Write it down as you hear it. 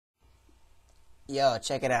Yo,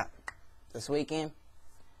 check it out. This weekend,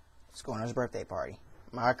 Sk00L's birthday party.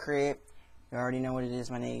 My crib, you already know what it is,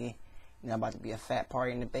 my nigga. You know, about to be a fat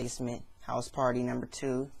party in the basement. House party number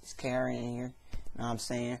 2. It's K.R.N in here. Know what I'm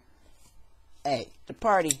saying? Hey, the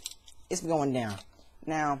party, it's going down.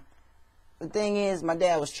 Now, the thing is, my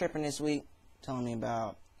dad was tripping this week, telling me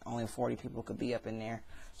about only 40 people could be up in there.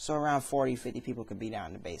 So around 40, 50 people could be down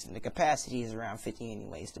in the basement. The capacity is around 50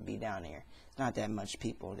 anyways to be down there. It's not that much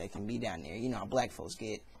people that can be down there. You know how black folks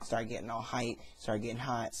start getting all hype, start getting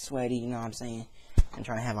hot, sweaty, you know what I'm saying? And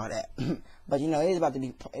trying to have all that. But you know, it is about to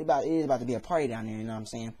be a party down there, you know what I'm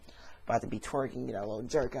saying? About to be twerking, get a little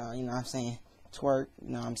jerk on, you know what I'm saying? Twerk,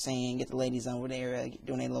 you know what I'm saying? Get the ladies over there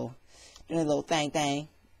doing their little thing.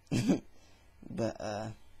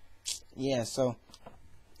 But yeah, so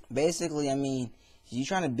basically, I mean, if you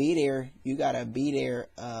trying to be there, you gotta be there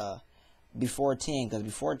before 10, because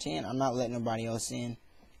before 10, I'm not letting nobody else in.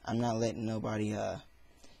 I'm not letting nobody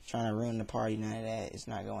trying to ruin the party, none of that. It's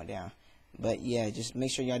not going down. But yeah, just make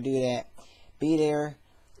sure y'all do that. Be there.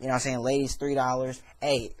 You know what I'm saying? Ladies, $3.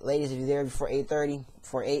 Hey, ladies, if you're there before 8:30,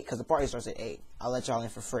 before 8, because the party starts at 8, I'll let y'all in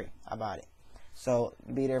for free. How about it? So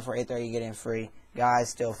be there for 8:30, get in free. Guys,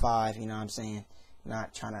 still 5, you know what I'm saying?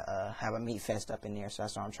 Not trying to have a meat fest up in there, so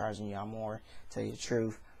that's why I'm charging y'all more, tell you the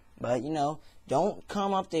truth. But you know, don't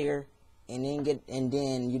come up there and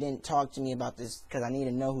then you didn't talk to me about this, because I need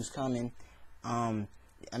to know who's coming. I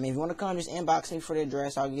mean, if you want to come, just inbox me for the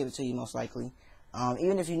address. I'll give it to you most likely.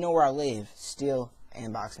 Even if you know where I live, still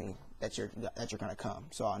inbox me that you're gonna come,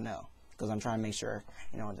 so I'll know. Because I'm trying to make sure,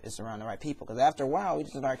 you know, it's around the right people. Because after a while, we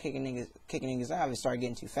just start kicking niggas out. It start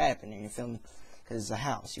getting too fat up in there. You feel me? Because it's a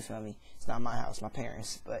house. You feel me? It's not my house, my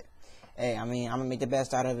parents. But hey, I mean, I'm gonna make the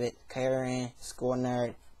best out of it. K.R.N,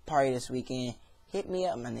 Sk00L party this weekend. Hit me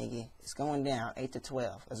up, my nigga. It's going down 8 to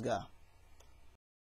 12. Let's go.